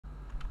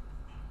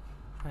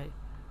Hi,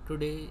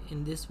 today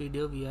in this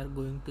video we are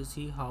going to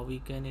see how we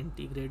can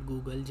integrate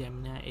Google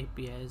Gemini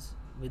APIs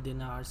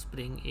within our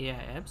Spring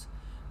AI apps.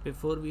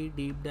 Before we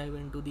deep dive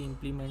into the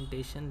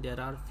implementation, there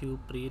are few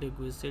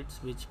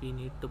prerequisites which we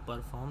need to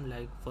perform.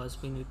 Like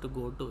first we need to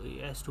go to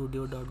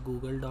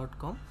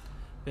aistudio.google.com,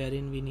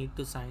 wherein we need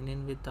to sign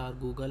in with our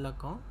Google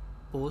account,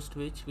 post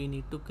which we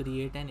need to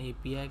create an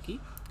API key.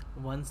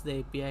 Once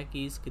the API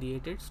key is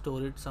created,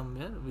 store it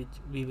somewhere,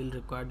 which we will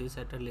require this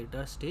at a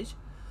later stage.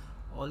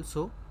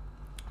 Also,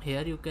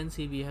 here you can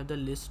see we have the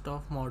list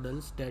of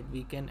models that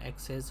we can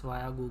access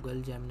via Google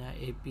Gemini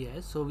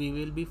API. So we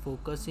will be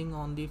focusing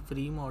on the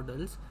free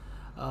models,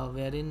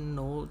 wherein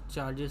no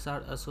charges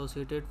are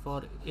associated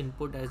for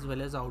input as well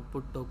as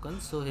output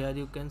tokens. So here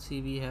you can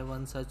see we have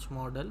one such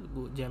model,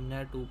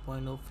 Gemini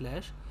 2.0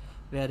 Flash,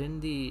 wherein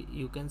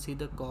you can see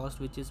the cost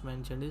which is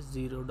mentioned is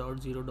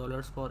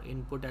 $0 for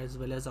input as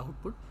well as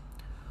output.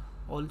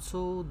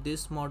 Also,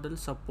 this model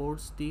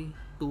supports the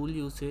tool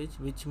usage,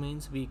 which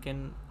means we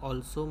can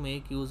also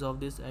make use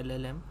of this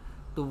LLM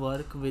to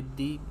work with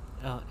the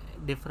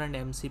different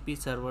MCP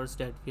servers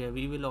that we have.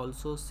 We will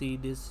also see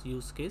this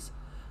use case.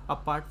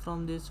 Apart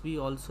from this, we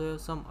also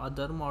have some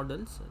other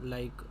models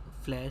like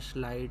Flash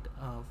Lite,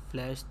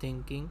 Flash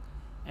Thinking,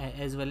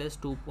 as well as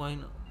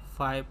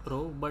 2.5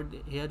 Pro. But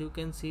here you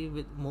can see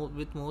with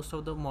most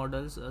of the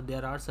models,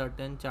 there are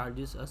certain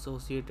charges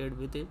associated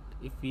with it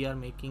if we are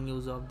making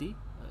use of the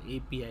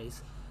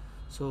APIs.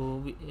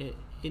 So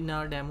in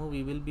our demo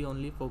we will be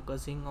only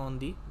focusing on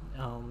the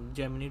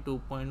Gemini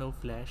 2.0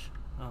 Flash.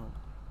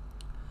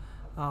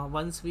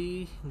 Once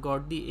we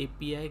got the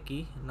API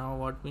key, now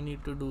what we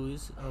need to do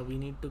is we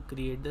need to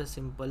create the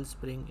simple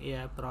Spring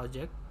AI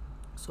project.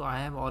 So I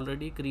have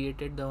already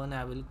created the one.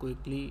 I will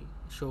quickly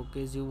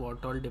showcase you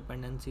what all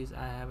dependencies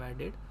I have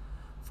added.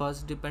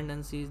 First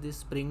dependency is the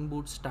Spring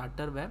Boot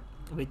starter web,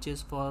 which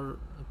is for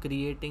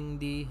creating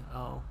the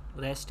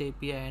REST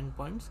API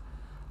endpoints.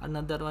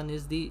 Another one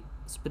is the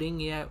Spring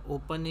AI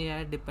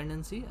OpenAI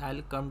dependency.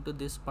 I'll come to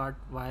this part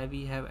why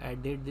we have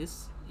added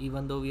this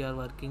even though we are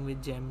working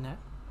with Gemini.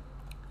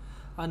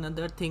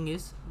 Another thing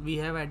is we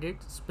have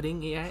added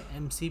Spring AI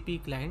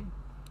MCP client.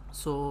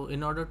 So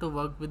in order to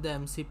work with the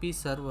MCP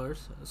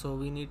servers, so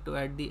we need to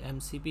add the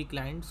MCP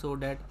client so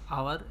that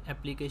our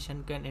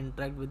application can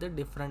interact with the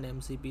different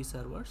MCP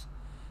servers.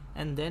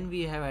 And then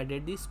we have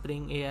added the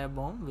Spring AI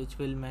bomb, which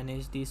will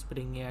manage the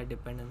Spring AI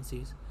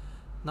dependencies.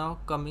 Now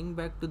coming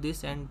back to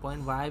this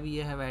endpoint, why we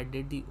have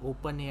added the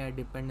OpenAI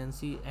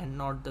dependency and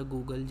not the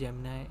Google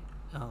Gemini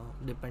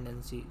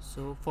dependency.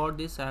 So for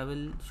this I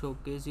will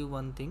showcase you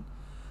one thing.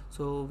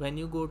 So when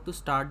you go to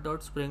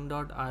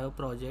start.spring.io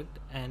project,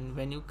 and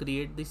when you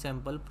create the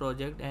sample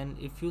project, and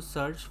if you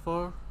search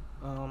for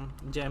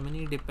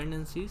Gemini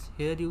dependencies,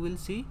 here you will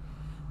see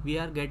we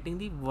are getting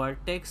the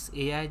Vertex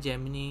AI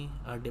Gemini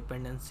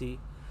dependency.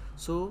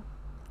 So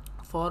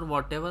for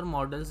whatever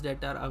models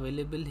that are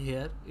available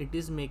here, it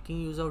is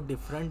making use of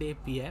different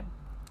API,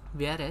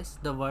 whereas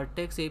the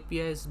Vertex API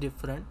is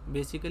different.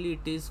 Basically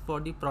it is for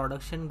the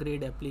production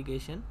grade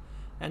application,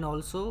 and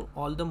also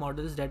all the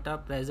models that are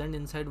present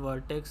inside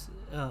Vertex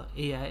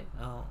AI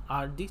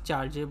are the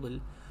chargeable.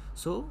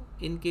 So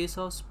in case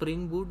of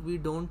Spring Boot, we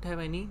don't have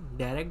any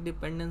direct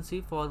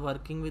dependency for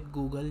working with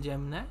Google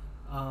Gemini,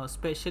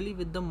 especially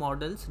with the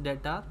models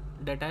that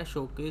I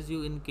showcase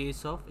you in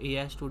case of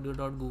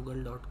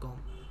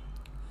aistudio.google.com.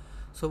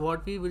 So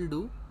what we will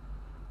do,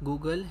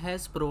 Google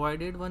has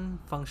provided one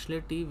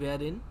functionality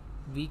wherein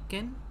we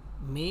can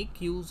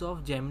make use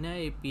of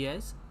Gemini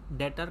APIs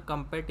that are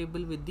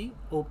compatible with the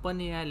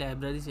OpenAI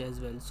libraries as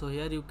well. So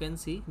here you can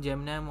see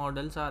Gemini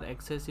models are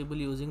accessible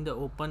using the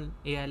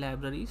OpenAI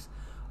libraries.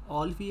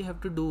 All we have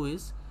to do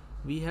is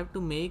we have to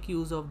make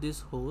use of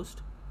this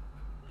host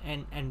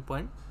and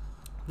endpoint.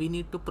 We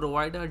need to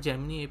provide our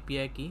Gemini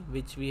API key,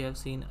 which we have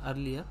seen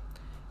earlier,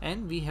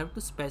 and we have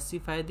to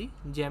specify the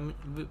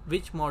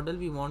which model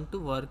we want to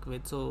work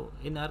with. So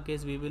in our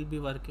case we will be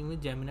working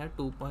with Gemini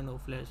 2.0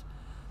 Flash.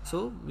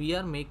 So we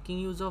are making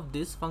use of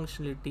this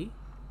functionality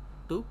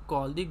to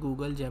call the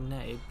Google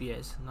Gemini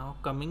APIs. Now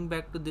coming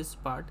back to this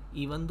part,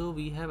 even though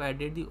we have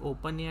added the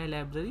OpenAI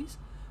libraries,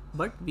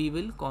 but we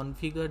will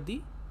configure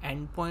the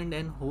endpoint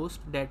and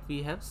host that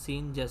we have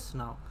seen just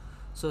now.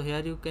 So here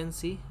you can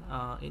see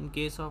in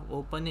case of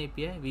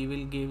OpenAPI, we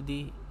will give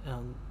the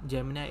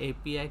Gemini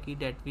API key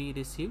that we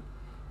received.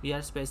 We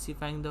are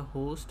specifying the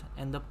host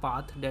and the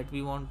path that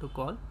we want to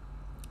call,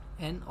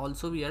 and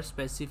also we are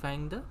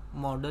specifying the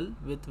model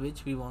with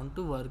which we want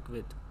to work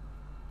with.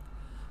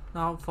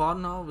 Now for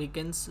now we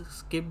can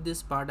skip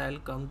this part, I'll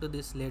come to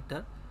this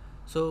later.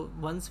 So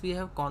once we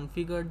have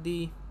configured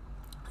the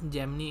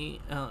Gemini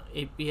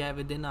API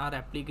within our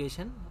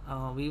application,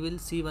 we will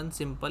see one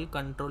simple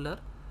controller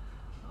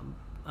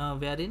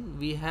wherein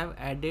we have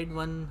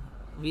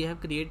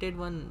created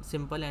one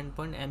simple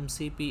endpoint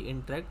MCP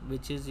interact,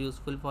 which is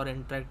useful for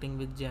interacting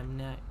with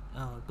Gemini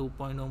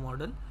 2.0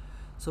 model.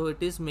 So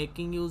it is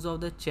making use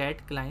of the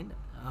chat client.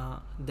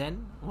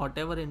 Then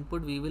whatever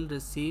input we will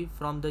receive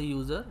from the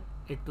user,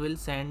 it will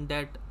send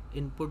that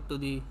input to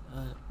the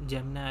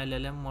Gemini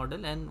LLM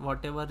model, and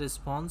whatever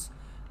response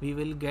we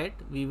will get,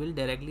 we will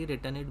directly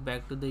return it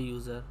back to the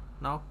user.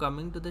 Now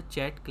coming to the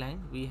chat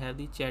client, we have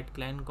the chat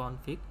client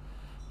config.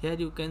 Here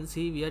you can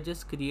see we are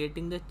just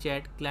creating the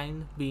chat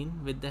client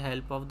bean with the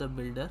help of the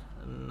builder,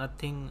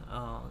 nothing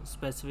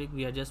specific.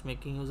 We are just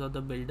making use of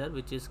the builder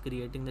which is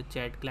creating the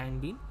chat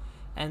client bean,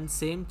 and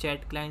same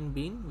chat client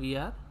bean we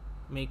are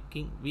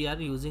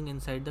using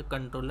inside the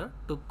controller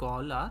to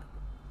call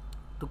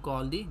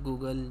the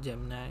Google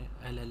Gemini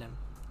LLM.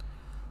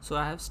 So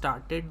I have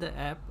started the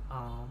app.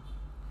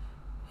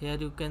 Here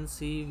you can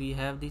see we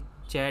have the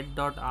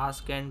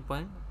chat.ask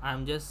endpoint.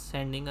 I'm just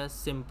sending a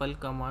simple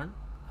command,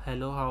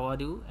 hello, how are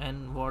you,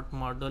 and what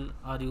model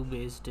are you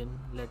based in.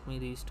 Let me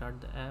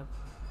restart the app.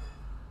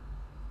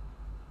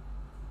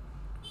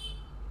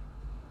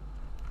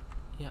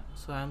 Yeah,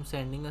 so I'm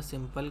sending a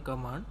simple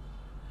command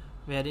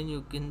wherein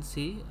you can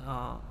see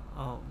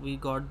we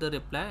got the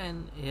reply,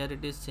 and here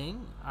it is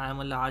saying I am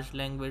a large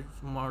language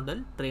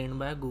model trained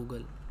by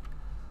Google.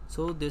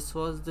 So this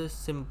was the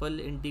simple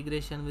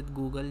integration with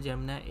Google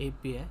Gemini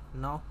API.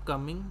 Now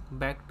coming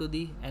back to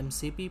the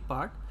MCP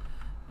part,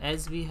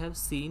 as we have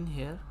seen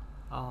here,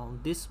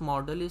 this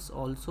model is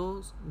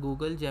also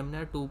Google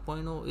Gemini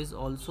 2.0 is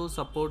also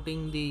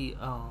supporting the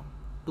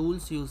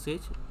tools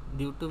usage,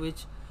 due to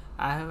which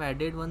I have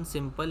added one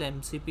simple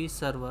MCP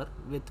server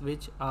with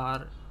which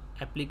our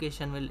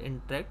application will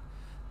interact.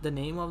 The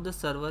name of the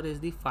server is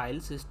the file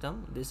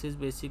system. This is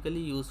basically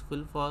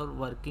useful for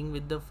working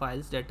with the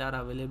files that are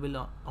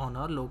available on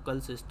our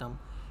local system,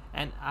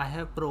 and I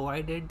have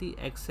provided the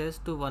access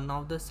to one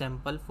of the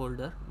sample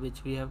folder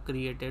which we have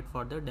created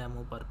for the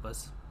demo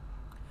purpose.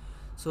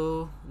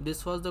 So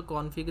this was the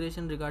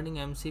configuration regarding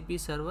MCP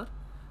server.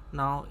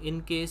 Now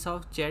in case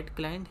of chat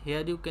client,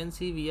 here you can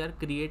see we are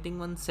creating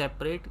one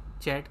separate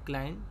chat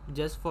client.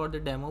 Just for the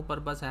demo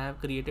purpose, I have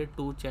created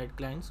two chat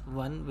clients,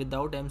 one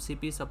without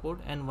MCP support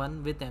and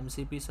one with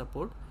MCP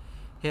support.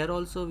 Here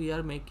also we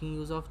are making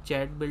use of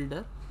chat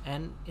builder,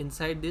 and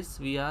inside this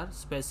we are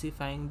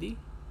specifying the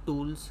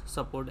tools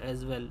support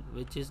as well,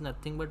 which is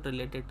nothing but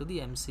related to the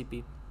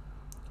MCP.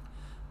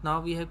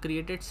 Now we have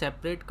created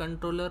separate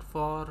controller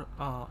for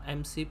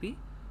MCP.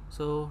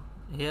 So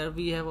here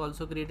we have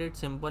also created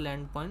simple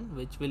endpoint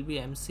which will be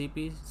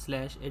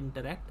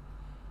MCP/interact,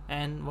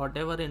 and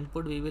whatever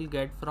input we will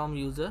get from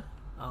user,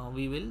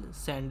 we will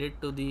send it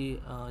to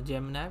the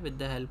Gemini with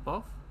the help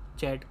of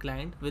chat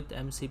client with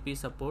MCP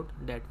support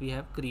that we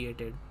have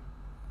created.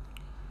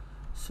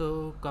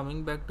 So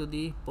coming back to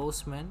the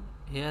Postman,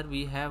 here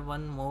we have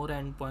one more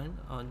endpoint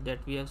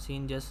that we have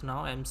seen just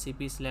now,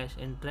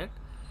 MCP/interact.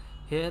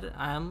 Here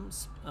I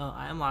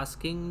am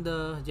asking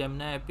the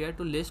Gemini API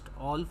to list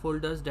all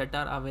folders that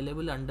are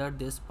available under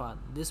this path.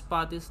 This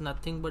path is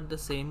nothing but the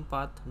same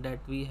path that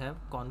we have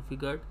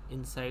configured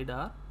inside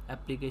our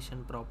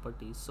application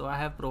properties. So I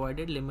have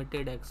provided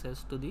limited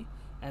access to the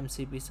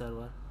MCP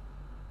server.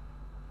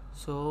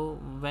 So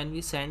when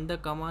we send the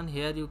command,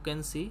 here you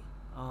can see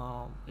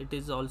it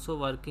is also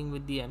working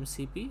with the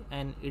MCP,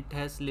 and it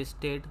has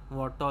listed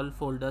what all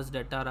folders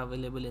that are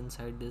available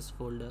inside this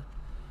folder.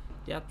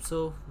 Yep,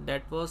 so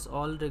that was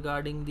all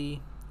regarding the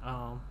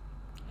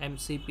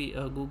MCP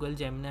Google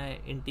Gemini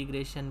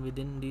integration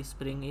within the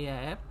Spring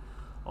AI app.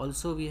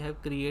 Also we have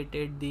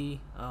created the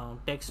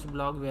text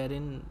block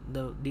wherein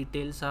the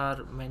details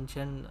are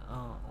mentioned.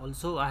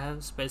 Also I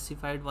have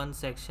specified one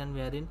section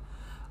wherein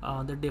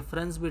the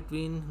difference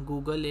between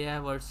Google AI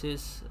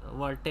versus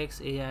Vertex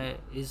AI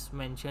is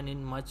mentioned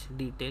in much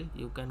detail.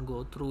 You can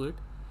go through it,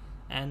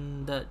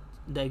 and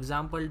the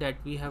example that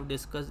we have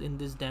discussed in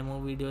this demo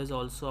video is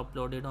also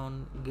uploaded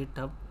on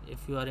GitHub.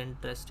 If you are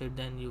interested,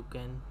 then you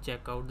can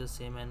check out the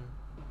same and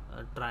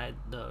try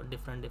the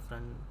different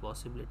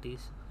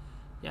possibilities.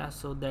 Yeah,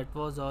 so that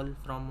was all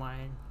from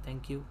my end.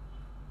 Thank you.